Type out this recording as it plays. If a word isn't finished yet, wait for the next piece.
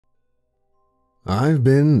I've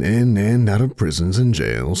been in and out of prisons and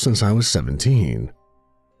jails since I was 17.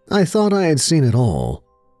 I thought I had seen it all.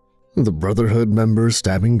 The Brotherhood members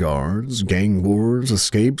stabbing guards, gang wars,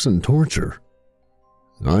 escapes, and torture.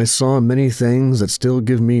 I saw many things that still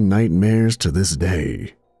give me nightmares to this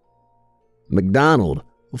day. McDonald,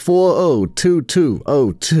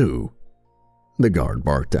 402202. The guard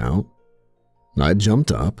barked out. I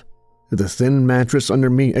jumped up, the thin mattress under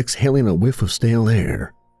me exhaling a whiff of stale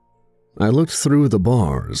air. I looked through the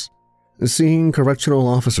bars, seeing Correctional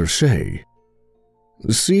Officer Shea.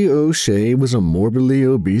 C.O. Shea was a morbidly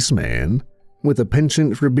obese man with a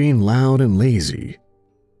penchant for being loud and lazy.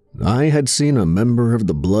 I had seen a member of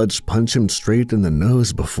the Bloods punch him straight in the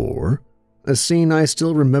nose before, a scene I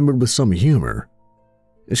still remembered with some humor.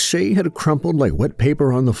 Shea had crumpled like wet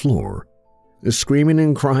paper on the floor, screaming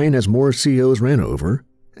and crying as more COs ran over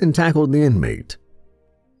and tackled the inmate.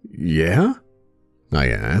 "Yeah?" I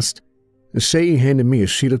asked. Shea handed me a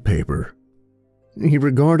sheet of paper. He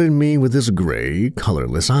regarded me with his gray,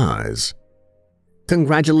 colorless eyes.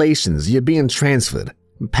 "Congratulations, you're being transferred.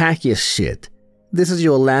 Pack your shit. This is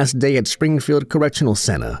your last day at Springfield Correctional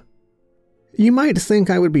Center." You might think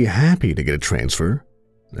I would be happy to get a transfer.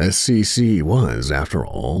 SCC was, after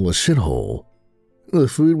all, a shithole. The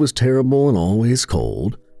food was terrible and always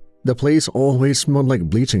cold. The place always smelled like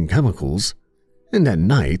bleach and chemicals. And at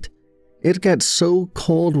night, it got so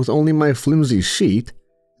cold with only my flimsy sheet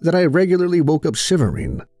that I regularly woke up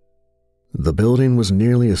shivering. The building was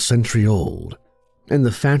nearly a century old, and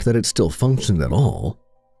the fact that it still functioned at all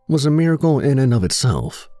was a miracle in and of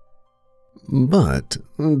itself. But,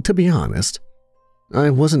 to be honest, I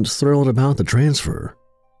wasn't thrilled about the transfer.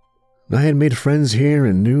 I had made friends here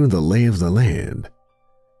and knew the lay of the land.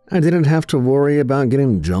 I didn't have to worry about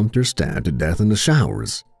getting jumped or stabbed to death in the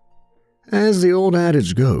showers. As the old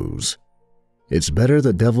adage goes, it's better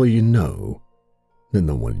the devil you know than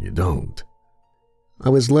the one you don't. I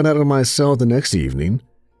was let out of my cell the next evening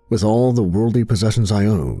with all the worldly possessions I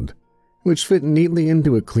owned, which fit neatly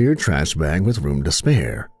into a clear trash bag with room to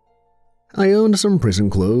spare. I owned some prison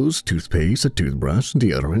clothes, toothpaste, a toothbrush,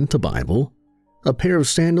 deodorant, a Bible, a pair of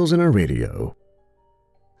sandals, and a radio.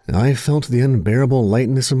 I felt the unbearable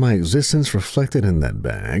lightness of my existence reflected in that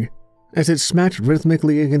bag as it smacked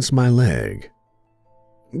rhythmically against my leg.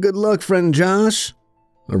 "Good luck, friend Josh,"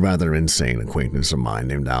 a rather insane acquaintance of mine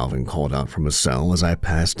named Alvin called out from his cell as I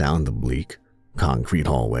passed down the bleak, concrete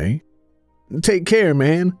hallway. "Take care,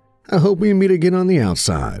 man. I hope we meet again on the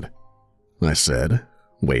outside," I said,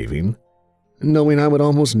 waving, knowing I would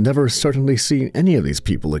almost never certainly see any of these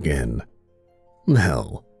people again.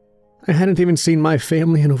 Hell, I hadn't even seen my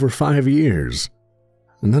family in over 5 years.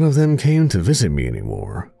 None of them came to visit me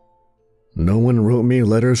anymore. No one wrote me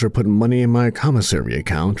letters or put money in my commissary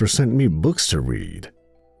account or sent me books to read.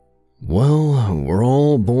 Well, we're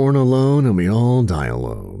all born alone and we all die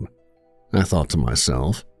alone, I thought to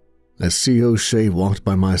myself as C.O. Shea walked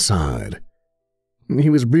by my side. He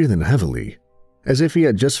was breathing heavily, as if he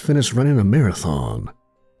had just finished running a marathon.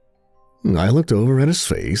 I looked over at his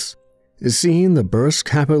face, seeing the burst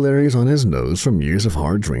capillaries on his nose from years of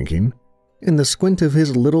hard drinking and the squint of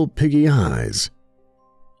his little piggy eyes.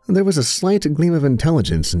 There was a slight gleam of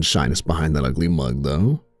intelligence and shyness behind that ugly mug,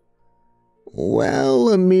 though. "Well,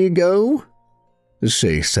 amigo,"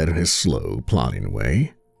 Shea said in his slow, plodding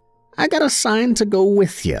way, "I got a sign to go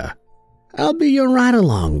with you. I'll be your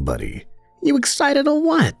ride-along buddy. You excited or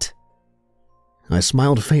what?" I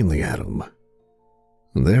smiled faintly at him.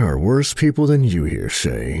 "There are worse people than you here,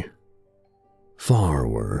 Shea. Far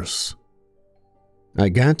worse." I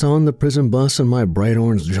got on the prison bus in my bright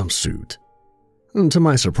orange jumpsuit. To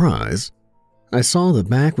my surprise, I saw the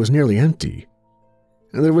back was nearly empty.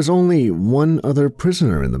 There was only one other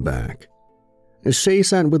prisoner in the back. Shea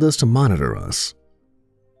sat with us to monitor us.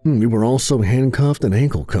 We were also handcuffed and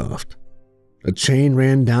ankle-cuffed. A chain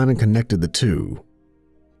ran down and connected the two.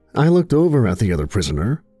 I looked over at the other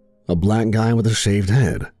prisoner, a black guy with a shaved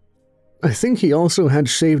head. I think he also had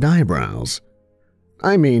shaved eyebrows.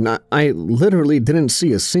 I mean, I literally didn't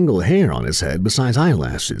see a single hair on his head besides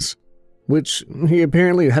eyelashes, which he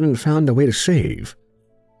apparently hadn't found a way to shave.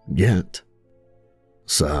 Yet.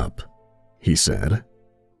 "Sup," he said.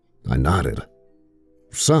 I nodded.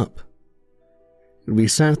 "Sup." We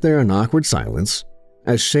sat there in awkward silence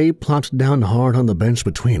as Shea plopped down hard on the bench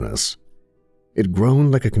between us. It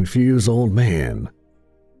groaned like a confused old man.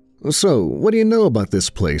 "So, what do you know about this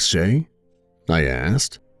place, Shea?" I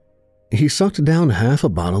asked. He sucked down half a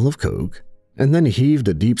bottle of Coke and then heaved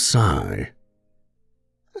a deep sigh.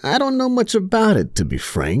 "I don't know much about it, to be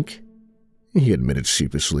frank," he admitted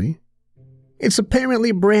sheepishly. "It's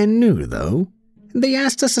apparently brand new, though, They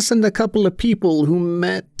asked us to send a couple of people who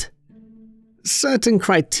met certain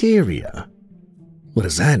criteria." "What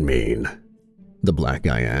does that mean?" the black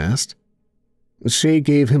guy asked. Shay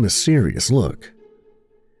gave him a serious look.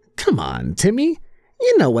 "Come on, Timmy.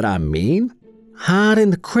 You know what I mean.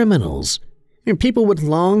 Hardened criminals. And people with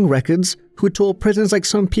long records who tour prisons like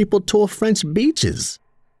some people tour French beaches."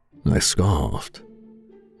 I scoffed.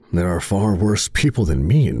 "There are far worse people than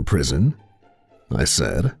me in prison," I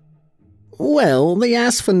said. "Well, they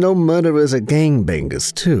asked for no murderers or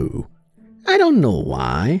gangbangers, too. I don't know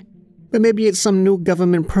why, but maybe it's some new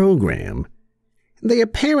government program. They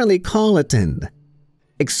apparently call it an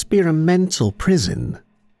experimental prison."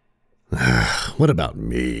 "What about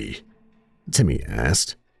me?" Timmy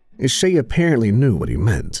asked. Shay apparently knew what he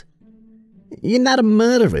meant. "You're not a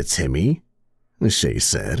murderer, Timmy," Shay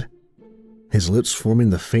said, his lips forming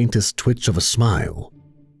the faintest twitch of a smile.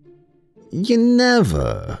 "You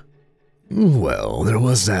never." "Well, there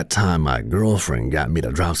was that time my girlfriend got me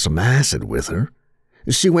to drop some acid with her.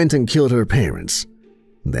 She went and killed her parents.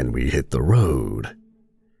 Then we hit the road,"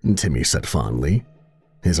 Timmy said fondly,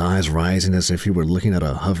 his eyes rising as if he were looking at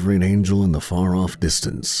a hovering angel in the far-off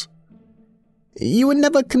distance. "You were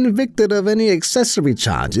never convicted of any accessory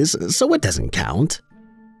charges, so it doesn't count,"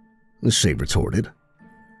 Shay retorted.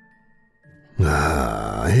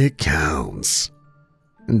 "Ah, it counts,"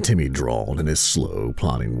 Timmy drawled in his slow,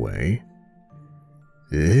 plodding way.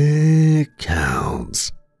 "It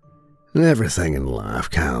counts. Everything in life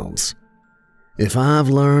counts. If I've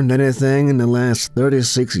learned anything in the last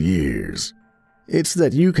 36 years, it's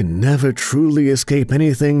that you can never truly escape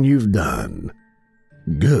anything you've done,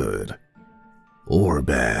 good or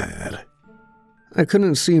bad." I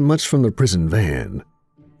couldn't see much from the prison van.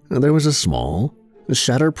 There was a small,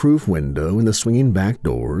 shatterproof window in the swinging back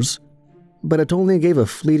doors, but it only gave a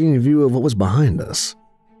fleeting view of what was behind us.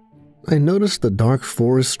 I noticed the dark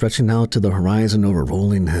forest stretching out to the horizon over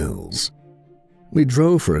rolling hills. We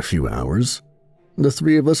drove for a few hours. The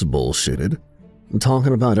three of us bullshitted,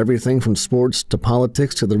 talking about everything from sports to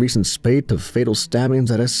politics to the recent spate of fatal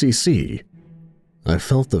stabbings at SCC. I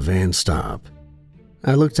felt the van stop.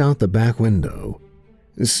 I looked out the back window,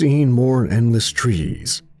 seeing more endless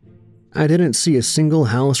trees. I didn't see a single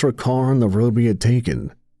house or car on the road we had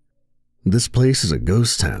taken. "This place is a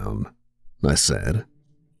ghost town," I said.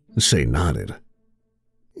 Shay nodded.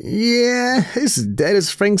 "Yeah, it's dead as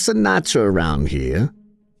Frank Sinatra around here,"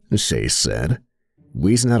 Shay said,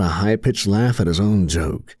 wheezing out a high-pitched laugh at his own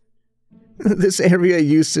joke. "This area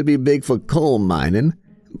used to be big for coal mining,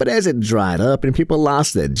 but as it dried up and people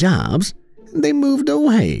lost their jobs, they moved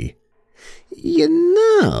away. You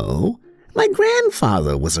know, my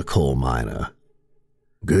grandfather was a coal miner."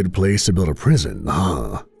 "Good place to build a prison,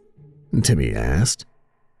 huh?" Timmy asked.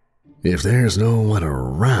 "If there's no one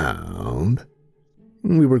around..."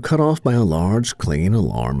 We were cut off by a large, clanging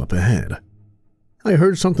alarm up ahead. I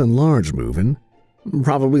heard something large moving,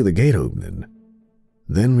 probably the gate opening.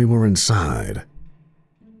 Then we were inside.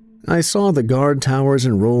 I saw the guard towers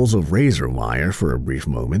and rolls of razor wire for a brief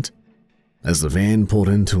moment, as the van pulled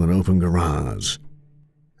into an open garage.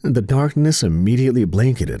 The darkness immediately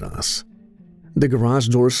blanketed us. The garage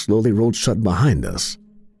door slowly rolled shut behind us.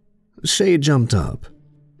 Shay jumped up.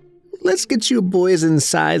 "Let's get you boys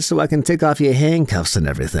inside so I can take off your handcuffs and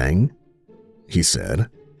everything," he said,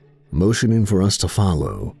 motioning for us to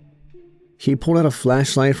follow. He pulled out a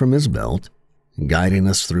flashlight from his belt, guiding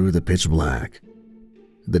us through the pitch black.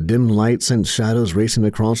 The dim light sent shadows racing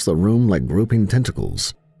across the room like groping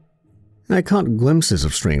tentacles. I caught glimpses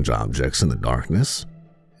of strange objects in the darkness.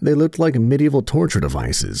 They looked like medieval torture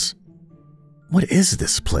devices. "What is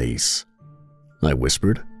this place?" I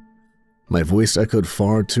whispered. My voice echoed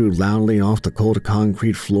far too loudly off the cold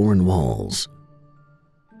concrete floor and walls.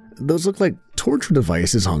 "Those look like torture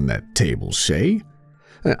devices on that table, Shay.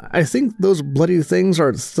 I think those bloody things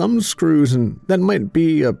are thumb screws, and that might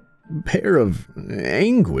be a pair of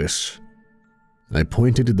anguish." I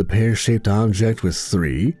pointed to the pear-shaped object with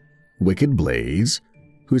 3 wicked blades,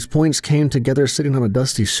 whose points came together sitting on a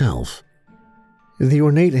dusty shelf. The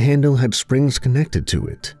ornate handle had springs connected to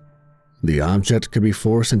it. The object could be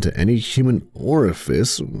forced into any human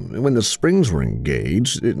orifice. When the springs were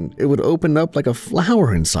engaged, it would open up like a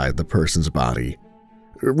flower inside the person's body,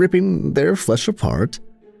 ripping their flesh apart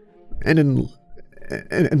and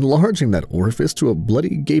enlarging that orifice to a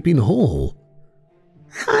bloody gaping hole.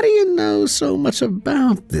 "How do you know so much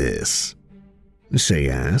about this?" Shay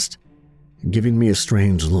asked, giving me a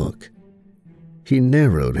strange look. He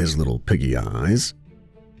narrowed his little piggy eyes.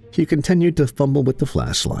 He continued to fumble with the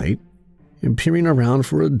flashlight, peering around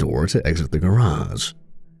for a door to exit the garage.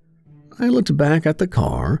 I looked back at the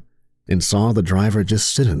car and saw the driver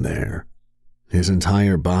just sitting there, his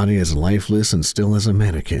entire body as lifeless and still as a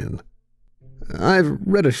mannequin. "I've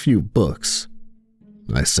read a few books,"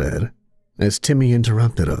 I said, as Timmy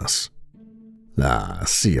interrupted us. "I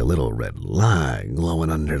see a little red light glowing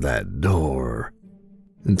under that door,"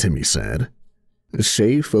 Timmy said.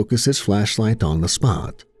 Shay focused his flashlight on the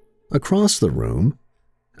spot. Across the room,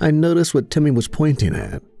 I noticed what Timmy was pointing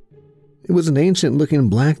at. It was an ancient-looking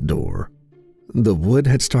black door. The wood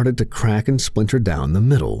had started to crack and splinter down the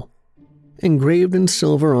middle. Engraved in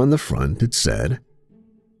silver on the front, it said,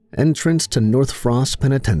 "Entrance to North Frost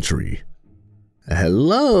Penitentiary."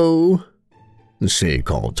 "Hello?" Shay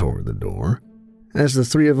called toward the door. As the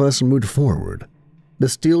three of us moved forward, the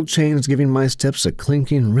steel chains giving my steps a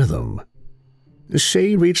clinking rhythm.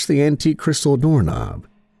 Shay reached the antique crystal doorknob,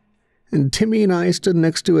 and Timmy and I stood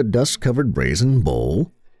next to a dust-covered brazen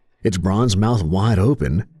bowl, its bronze mouth wide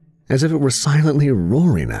open, as if it were silently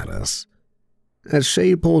roaring at us. As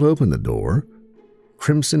Shay pulled open the door,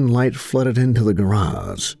 crimson light flooded into the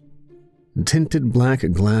garage. Tinted black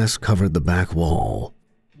glass covered the back wall.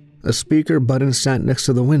 A speaker button sat next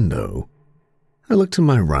to the window. I looked to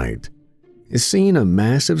my right, seeing a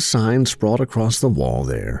massive sign sprawled across the wall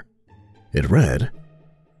there. It read,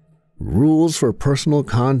 "Rules for Personal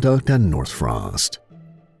Conduct at North Frost.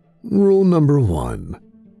 Rule number 1.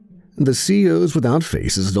 The COs without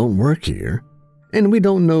faces don't work here, and we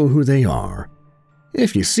don't know who they are.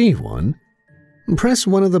 If you see one, press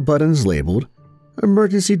one of the buttons labeled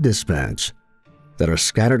Emergency Dispatch that are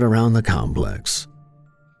scattered around the complex.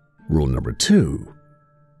 Rule number 2.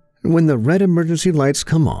 When the red emergency lights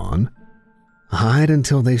come on, hide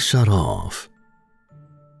until they shut off.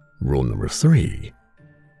 Rule number 3.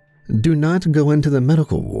 Do not go into the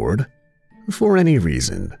medical ward for any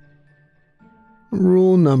reason.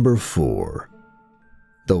 Rule number 4.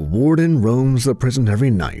 The warden roams the prison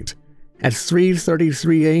every night at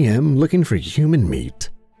 3:33 a.m. looking for human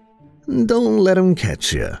meat. Don't let him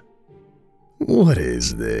catch you." "What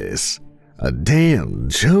is this? A damn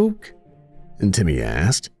joke?" And Timmy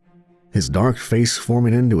asked, his dark face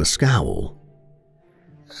forming into a scowl.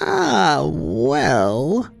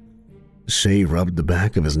 Well," Shay rubbed the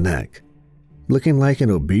back of his neck, looking like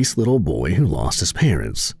an obese little boy who lost his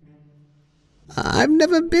parents. "I've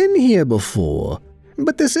never been here before,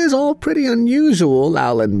 but this is all pretty unusual,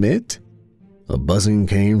 I'll admit." A buzzing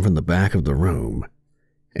came from the back of the room,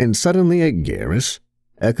 and suddenly a garish,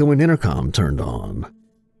 echoing intercom turned on.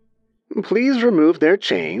 "Please remove their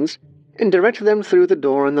chains and direct them through the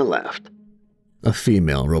door on the left," a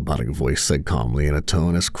female robotic voice said calmly in a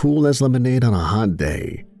tone as cool as lemonade on a hot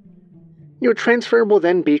day. "Your transfer will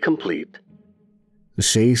then be complete."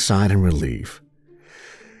 Shay sighed in relief.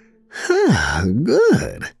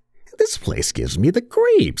 "Good. This place gives me the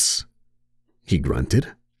creeps," he grunted.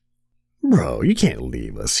 "Bro, you can't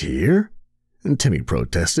leave us here," Timmy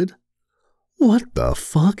protested. "What the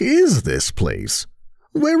fuck is this place?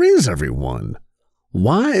 Where is everyone?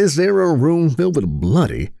 Why is there a room filled with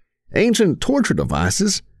bloody, ancient torture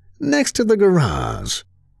devices next to the garage?"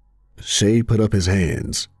 Shay put up his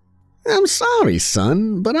hands. "I'm sorry,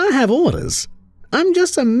 son, but I have orders. I'm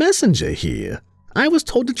just a messenger here. I was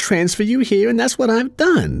told to transfer you here, and that's what I've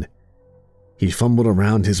done." He fumbled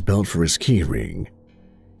around his belt for his key ring.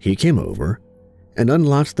 He came over and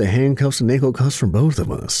unlocked the handcuffs and ankle cuffs for both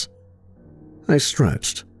of us. I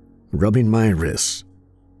stretched, rubbing my wrists.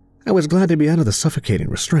 I was glad to be out of the suffocating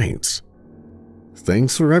restraints.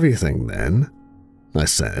 "Thanks for everything, then," I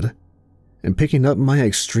said, and picking up my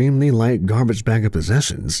extremely light garbage bag of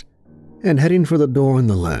possessions and heading for the door on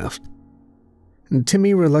the left.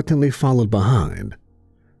 Timmy reluctantly followed behind.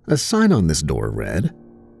 A sign on this door read,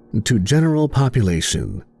 "To General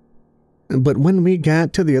Population." But when we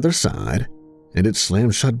got to the other side, and it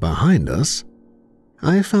slammed shut behind us,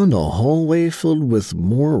 I found a hallway filled with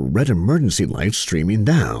more red emergency lights streaming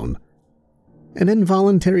down. An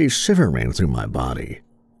involuntary shiver ran through my body.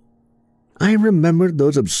 I remembered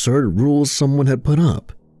those absurd rules someone had put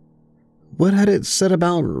up. What had it said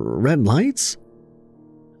about red lights?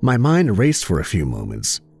 My mind raced for a few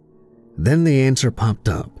moments. Then the answer popped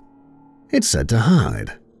up. It said to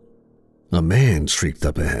hide. A man streaked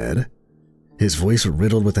up ahead, his voice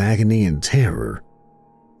riddled with agony and terror.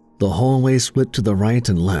 The hallway split to the right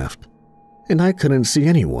and left, and I couldn't see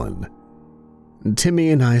anyone. Timmy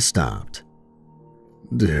and I stopped.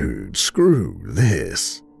 "Dude, screw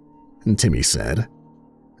this," Timmy said,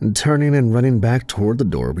 turning and running back toward the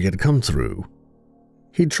door we had come through.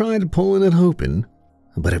 He tried pulling it open,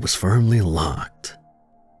 but it was firmly locked.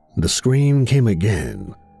 The scream came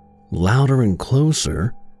again, louder and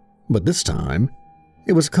closer, but this time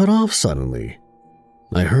it was cut off suddenly.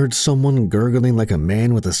 I heard someone gurgling like a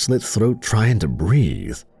man with a slit throat trying to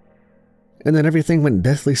breathe, and then everything went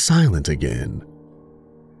deathly silent again.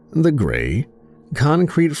 The gray,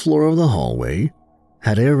 concrete floor of the hallway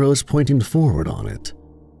had arrows pointing forward on it.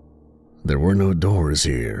 There were no doors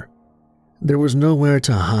here. There was nowhere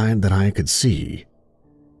to hide that I could see.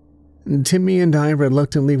 Timmy and I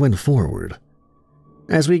reluctantly went forward.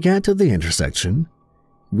 As we got to the intersection,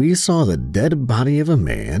 we saw the dead body of a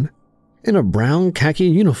man in a brown khaki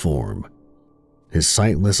uniform. His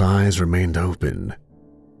sightless eyes remained open.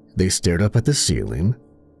 They stared up at the ceiling,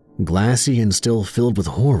 glassy and still filled with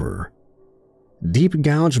horror. Deep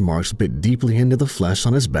gouge marks bit deeply into the flesh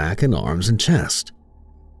on his back and arms and chest.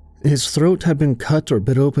 His throat had been cut or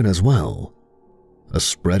bit open as well. A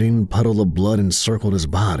spreading puddle of blood encircled his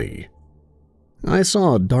body. I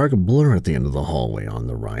saw a dark blur at the end of the hallway on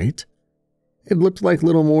the right. It looked like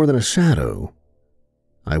little more than a shadow.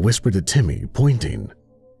 I whispered to Timmy, pointing.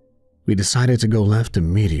 We decided to go left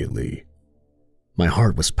immediately. My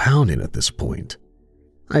heart was pounding at this point.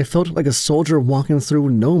 I felt like a soldier walking through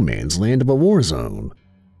no man's land of a war zone.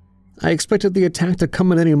 I expected the attack to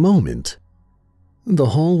come at any moment. The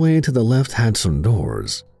hallway to the left had some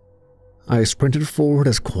doors. I sprinted forward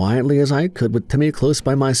as quietly as I could with Timmy close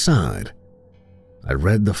by my side. I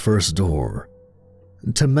read the first door.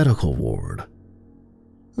 To medical ward.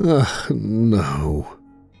 Ugh, no,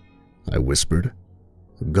 I whispered,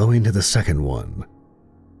 going to the second one.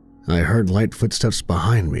 I heard light footsteps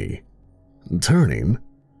behind me. Turning,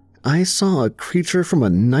 I saw a creature from a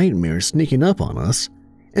nightmare sneaking up on us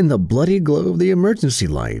in the bloody glow of the emergency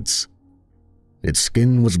lights. Its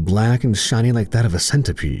skin was black and shiny like that of a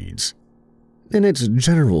centipede's. In its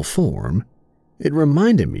general form, it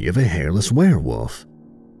reminded me of a hairless werewolf.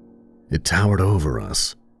 It towered over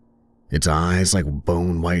us, its eyes like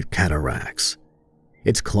bone-white cataracts,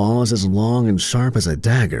 its claws as long and sharp as a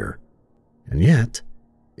dagger, and yet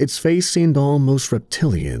its face seemed almost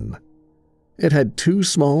reptilian. It had two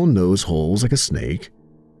small nose holes like a snake,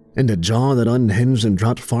 and a jaw that unhinged and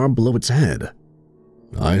dropped far below its head.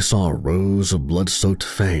 I saw rows of blood-soaked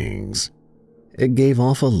fangs. It gave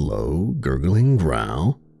off a low, gurgling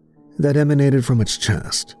growl that emanated from its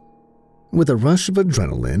chest. With a rush of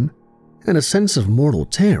adrenaline and a sense of mortal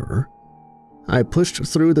terror, I pushed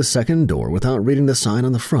through the second door without reading the sign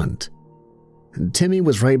on the front. Timmy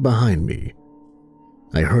was right behind me.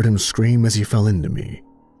 I heard him scream as he fell into me.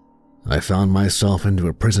 I found myself into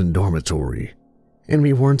a prison dormitory, and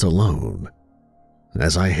we weren't alone.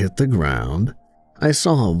 As I hit the ground, I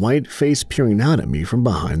saw a white face peering out at me from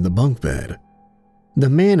behind the bunk bed. The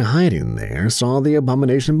man hiding there saw the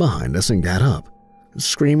abomination behind us and got up,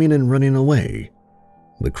 screaming and running away.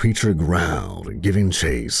 The creature growled, giving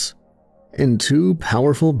chase. In two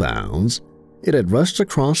powerful bounds, it had rushed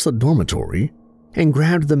across the dormitory and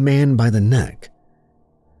grabbed the man by the neck.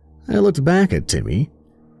 I looked back at Timmy,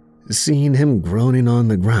 seeing him groaning on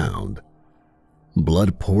the ground.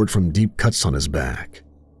 Blood poured from deep cuts on his back.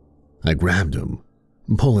 I grabbed him,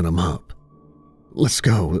 pulling him up. Let's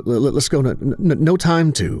go, no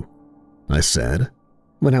time to, I said,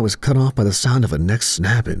 when I was cut off by the sound of a neck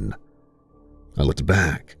snapping. I looked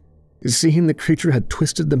back, seeing the creature had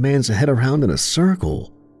twisted the man's head around in a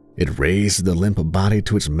circle. It raised the limp body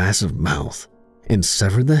to its massive mouth and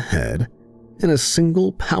severed the head in a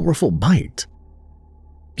single powerful bite.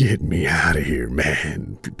 Get me out of here,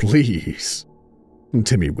 man, please,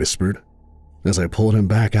 Timmy whispered as I pulled him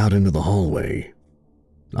back out into the hallway.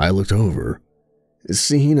 I looked over,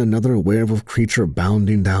 seeing another werewolf creature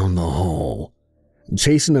bounding down the hall,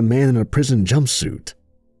 chasing a man in a prison jumpsuit.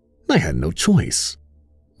 I had no choice.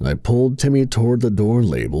 I pulled Timmy toward the door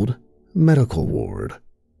labeled medical ward.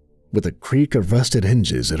 With a creak of rusted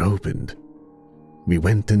hinges, it opened. We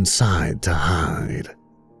went inside to hide.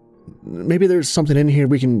 Maybe there's something in here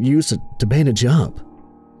we can use to bandage you up,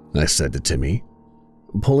 I said to Timmy,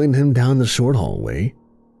 pulling him down the short hallway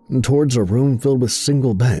towards a room filled with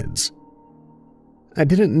single beds. I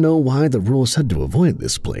didn't know why the rule said to avoid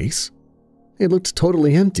this place. It looked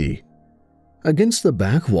totally empty. Against the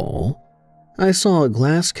back wall, I saw a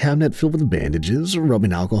glass cabinet filled with bandages,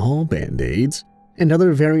 rubbing alcohol, band-aids, and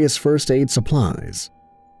other various first aid supplies.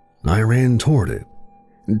 I ran toward it.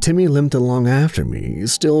 Timmy limped along after me,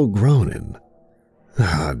 still groaning.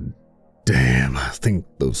 Ah, damn, I think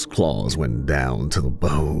those claws went down to the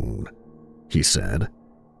bone, he said.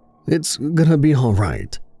 It's gonna be all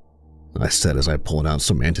right, I said as I pulled out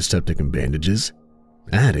some antiseptic and bandages,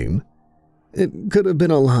 adding, it could have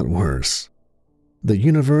been a lot worse. The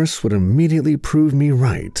universe would immediately prove me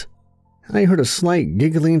right. I heard a slight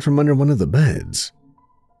giggling from under one of the beds.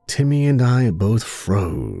 Timmy and I both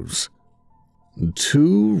froze.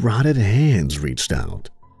 2 rotted hands reached out,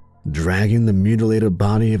 dragging the mutilated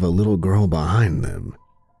body of a little girl behind them.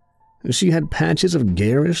 She had patches of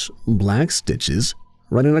garish, black stitches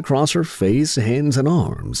running across her face, hands, and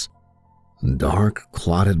arms. Dark,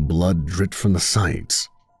 clotted blood dripped from the sides.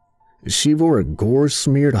 She wore a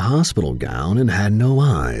gore-smeared hospital gown and had no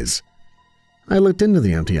eyes. I looked into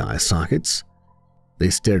the empty eye sockets. They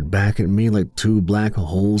stared back at me like 2 black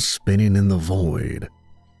holes spinning in the void.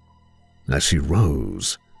 As she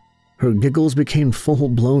rose, her giggles became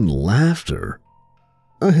full-blown laughter,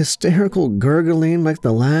 a hysterical gurgling like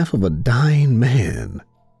the laugh of a dying man.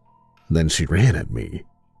 Then she ran at me.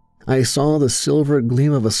 I saw the silver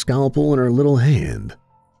gleam of a scalpel in her little hand.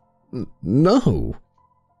 "No!"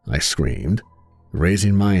 I screamed,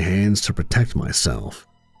 raising my hands to protect myself.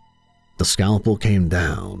 The scalpel came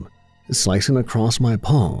down, slicing across my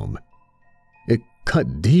palm. It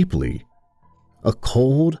cut deeply. A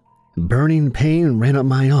cold, burning pain ran up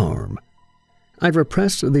my arm. I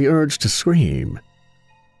repressed the urge to scream.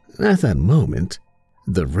 At that moment,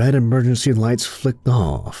 the red emergency lights flicked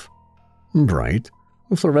off. Bright,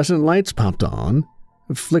 fluorescent lights popped on,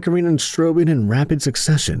 flickering and strobing in rapid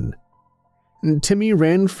succession. Timmy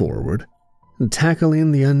ran forward,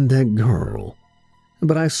 tackling the undead girl,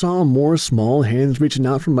 but I saw more small hands reaching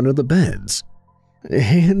out from under the beds,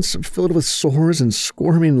 hands filled with sores and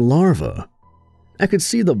squirming larvae. I could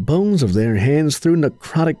see the bones of their hands through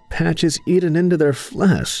necrotic patches eaten into their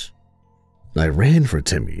flesh. I ran for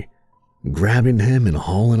Timmy, grabbing him and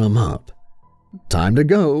hauling him up. "Time to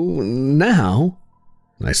go, now,"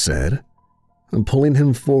 I said, pulling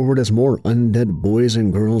him forward as more undead boys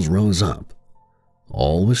and girls rose up,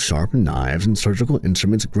 all with sharp knives and surgical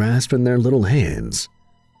instruments grasped in their little hands.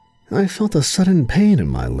 I felt a sudden pain in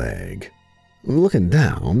my leg. Looking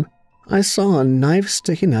down, I saw a knife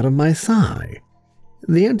sticking out of my thigh.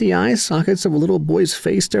 The empty eye sockets of a little boy's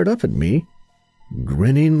face stared up at me,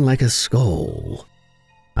 grinning like a skull.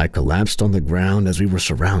 I collapsed on the ground as we were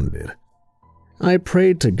surrounded. I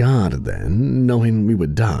prayed to God then, knowing we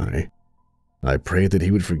would die. I prayed that he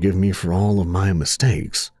would forgive me for all of my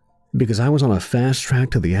mistakes, because I was on a fast track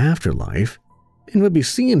to the afterlife and would be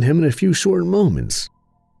seeing him in a few short moments.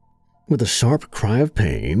 With a sharp cry of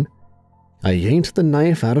pain, I yanked the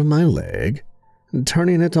knife out of my leg,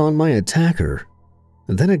 turning it on my attacker.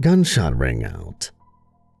 Then a gunshot rang out.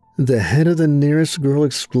 The head of the nearest girl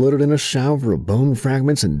exploded in a shower of bone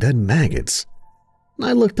fragments and dead maggots.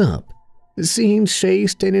 I looked up, seeing Shay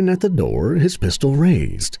standing at the door, his pistol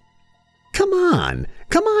raised. Come on,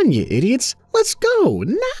 you idiots! Let's go,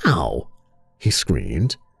 now!" he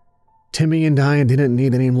screamed. Timmy and I didn't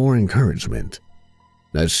need any more encouragement.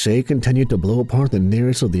 As Shay continued to blow apart the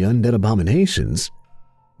nearest of the undead abominations,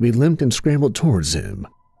 we limped and scrambled towards him.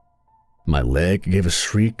 My leg gave a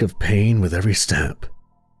shriek of pain with every step.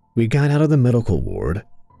 We got out of the medical ward,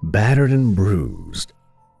 battered and bruised,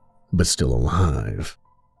 but still alive.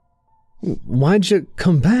 "Why'd you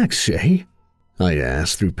come back, Shay?" I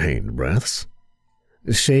asked through pained breaths.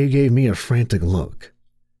 Shay gave me a frantic look.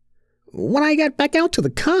 "When I got back out to the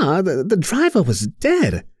car, the driver was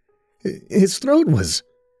dead. His throat was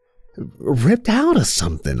ripped out or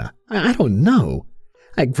something. I don't know.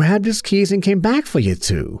 I grabbed his keys and came back for you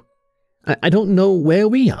two. I don't know where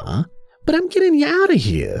we are, but I'm getting you out of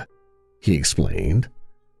here," he explained.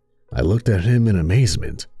 I looked at him in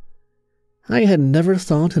amazement. I had never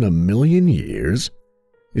thought in a million years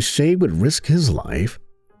Shay would risk his life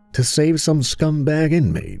to save some scumbag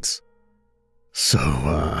inmates.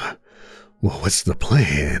 "So, what's the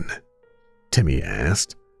plan?" Timmy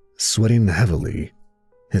asked, sweating heavily,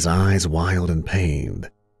 his eyes wild and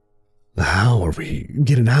pained. "How are we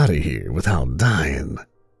getting out of here without dying?"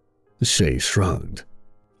 Shay shrugged.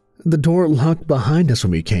 "The door locked behind us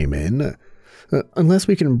when we came in. Unless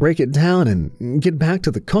we can break it down and get back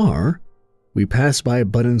to the car." We passed by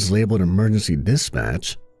buttons labeled emergency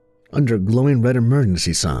dispatch under glowing red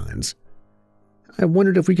emergency signs. I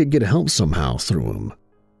wondered if we could get help somehow through them.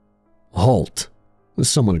 "Halt!"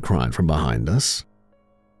 someone cried from behind us.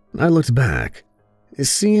 I looked back,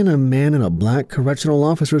 seeing a man in a black correctional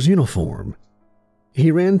officer's uniform.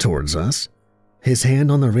 He ran towards us, his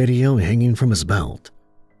hand on the radio hanging from his belt.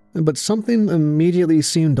 But something immediately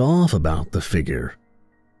seemed off about the figure.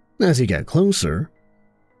 As he got closer,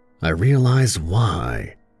 I realized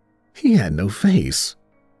why. He had no face.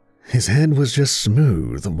 His head was just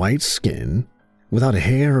smooth, white skin, without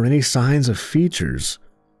hair or any signs of features.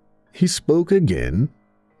 He spoke again,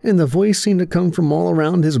 and the voice seemed to come from all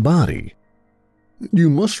around his body. "You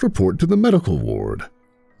must report to the medical ward,"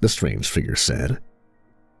 the strange figure said.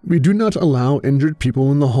 "We do not allow injured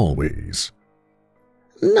people in the hallways."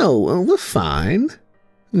 "No, we're fine,"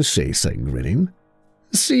 Shay said, grinning.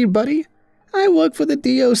 "See, buddy, I work for the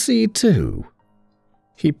DOC too."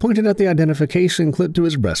 He pointed at the identification clip to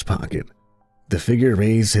his breast pocket. The figure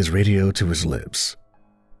raised his radio to his lips.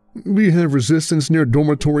 "We have resistance near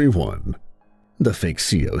Dormitory 1, the fake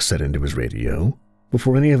CO said into his radio.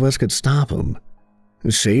 Before any of us could stop him,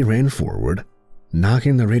 Shay ran forward,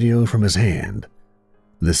 knocking the radio from his hand.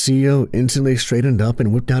 The CO instantly straightened up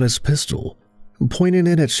and whipped out his pistol, pointing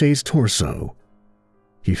it at Shay's torso.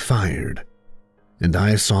 He fired, and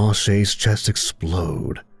I saw Shay's chest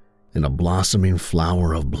explode in a blossoming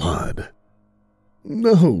flower of blood.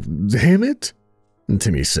 "Oh, damn it,"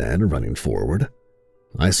 Timmy said, running forward.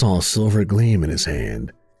 I saw a silver gleam in his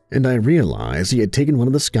hand, and I realized he had taken one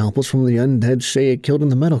of the scalpels from the undead Shay had killed in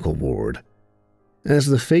the medical ward. As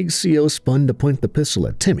the fake CO spun to point the pistol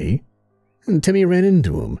at Timmy, Timmy ran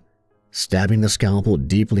into him, stabbing the scalpel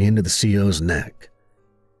deeply into the CO's neck.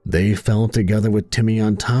 They fell together with Timmy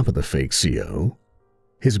on top of the fake CO.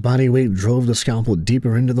 His body weight drove the scalpel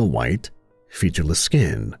deeper into the white, featureless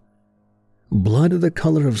skin. Blood the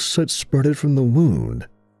color of soot spurted from the wound.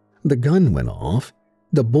 The gun went off,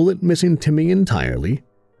 the bullet missing Timmy entirely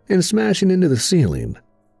and smashing into the ceiling.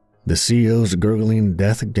 The CO's gurgling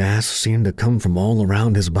death gasp seemed to come from all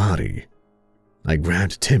around his body. I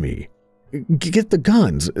grabbed Timmy. "Get the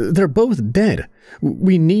guns! They're both dead!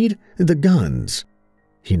 We need the guns!"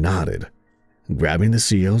 He nodded, grabbing the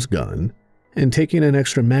CO's gun and taking an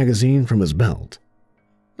extra magazine from his belt.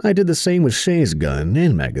 I did the same with Shay's gun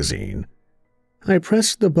and magazine. I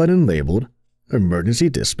pressed the button labeled Emergency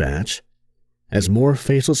Dispatch as more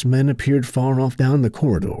faceless men appeared far off down the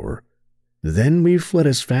corridor. Then we fled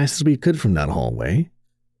as fast as we could from that hallway.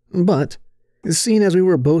 But, seeing as we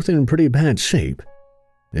were both in pretty bad shape,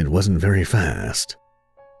 it wasn't very fast.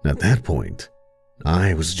 At that point,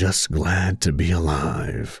 I was just glad to be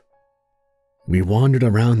alive. We wandered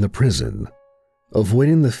around the prison,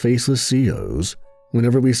 avoiding the faceless COs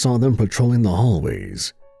whenever we saw them patrolling the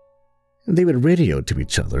hallways. They would radio to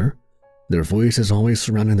each other, their voices always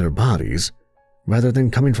surrounding their bodies rather than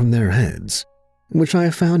coming from their heads, which I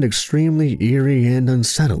found extremely eerie and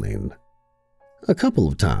unsettling. A couple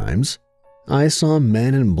of times, I saw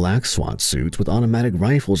men in black SWAT suits with automatic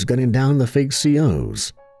rifles gunning down the fake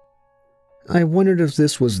COs. I wondered if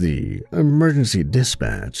this was the emergency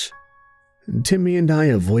dispatch. Timmy and I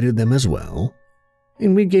avoided them as well,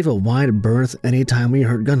 and we gave a wide berth any time we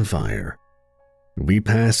heard gunfire. We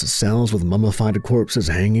passed cells with mummified corpses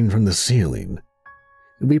hanging from the ceiling.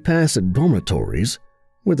 We passed dormitories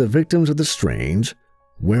where the victims of the strange,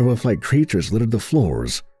 werewolf-like creatures littered the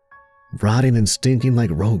floors, rotting and stinking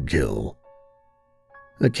like roadkill.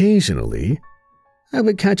 Occasionally, I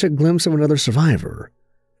would catch a glimpse of another survivor,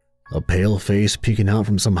 a pale face peeking out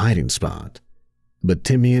from some hiding spot, but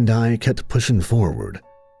Timmy and I kept pushing forward,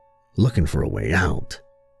 looking for a way out.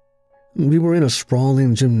 We were in a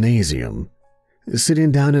sprawling gymnasium,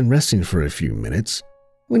 sitting down and resting for a few minutes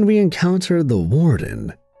when we encountered the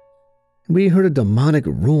warden. We heard a demonic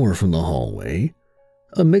roar from the hallway,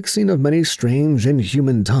 a mixing of many strange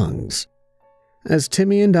inhuman tongues. As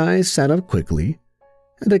Timmy and I sat up quickly,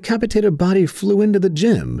 a decapitated body flew into the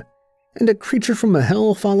gym, and a creature from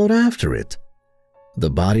hell followed after it. The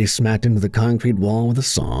body smacked into the concrete wall with a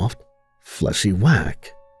soft, fleshy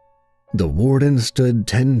whack. The warden stood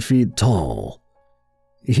 10 feet tall.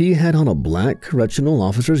 He had on a black correctional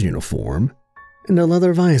officer's uniform and a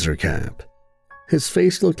leather visor cap. His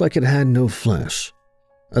face looked like it had no flesh.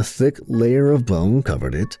 A thick layer of bone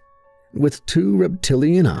covered it, with 2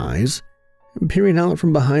 reptilian eyes peering out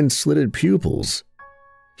from behind slitted pupils.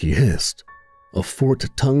 He hissed, a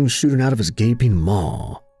forked tongue shooting out of his gaping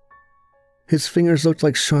maw. His fingers looked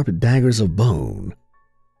like sharp daggers of bone.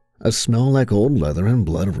 A smell like old leather and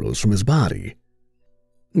blood rose from his body.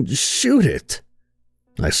 "Shoot it!"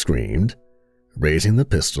 I screamed, raising the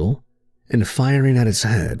pistol and firing at its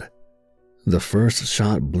head. The first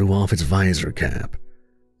shot blew off its visor cap,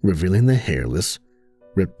 revealing the hairless,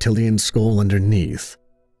 reptilian skull underneath,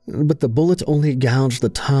 but the bullet only gouged the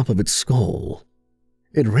top of its skull.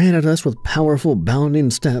 It ran at us with powerful bounding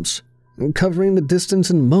steps, covering the distance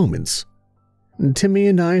in moments. Timmy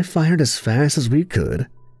and I fired as fast as we could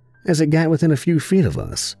as it got within a few feet of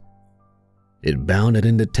us. It bounded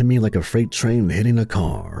into Timmy like a freight train hitting a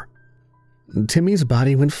car. Timmy's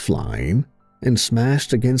body went flying and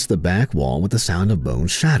smashed against the back wall with the sound of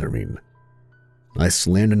bones shattering. I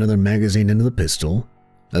slammed another magazine into the pistol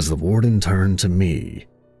as the warden turned to me.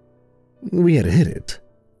 We had hit it.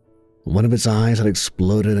 One of its eyes had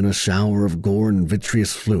exploded in a shower of gore and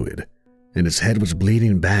vitreous fluid, and its head was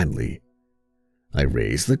bleeding badly. I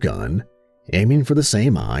raised the gun aiming for the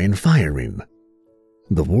same eye and firing.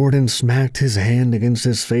 The warden smacked his hand against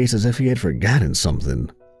his face as if he had forgotten something,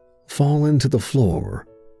 fallen to the floor.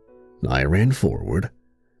 I ran forward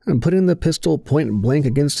and putting the pistol point blank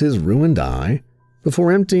against his ruined eye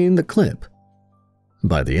before emptying the clip.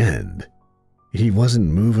 By the end, he wasn't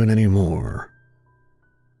moving anymore.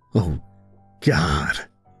 "Oh, God,"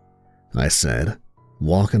 I said,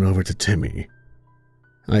 walking over to Timmy.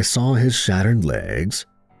 I saw his shattered legs,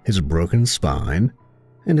 his broken spine,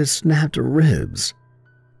 and his snapped ribs.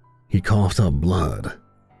 He coughed up blood.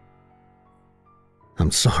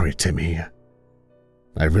 "I'm sorry, Timmy.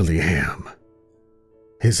 I really am."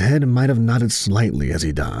 His head might have nodded slightly as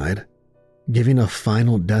he died, giving a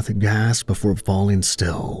final death gasp before falling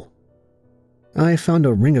still. I found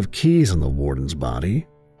a ring of keys on the warden's body.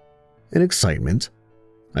 In excitement,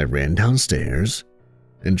 I ran downstairs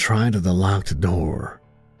and tried the locked door.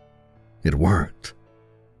 It worked.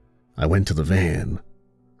 I went to the van,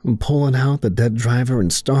 pulling out the dead driver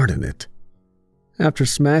and starting it. After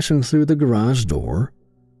smashing through the garage door,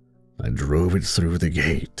 I drove it through the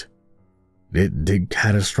gate. It did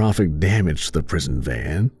catastrophic damage to the prison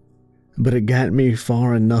van, but it got me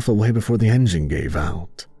far enough away before the engine gave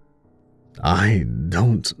out. I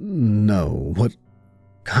don't know what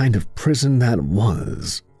kind of prison that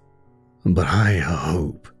was, but I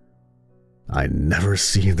hope I never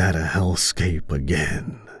see that hellscape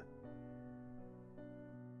again.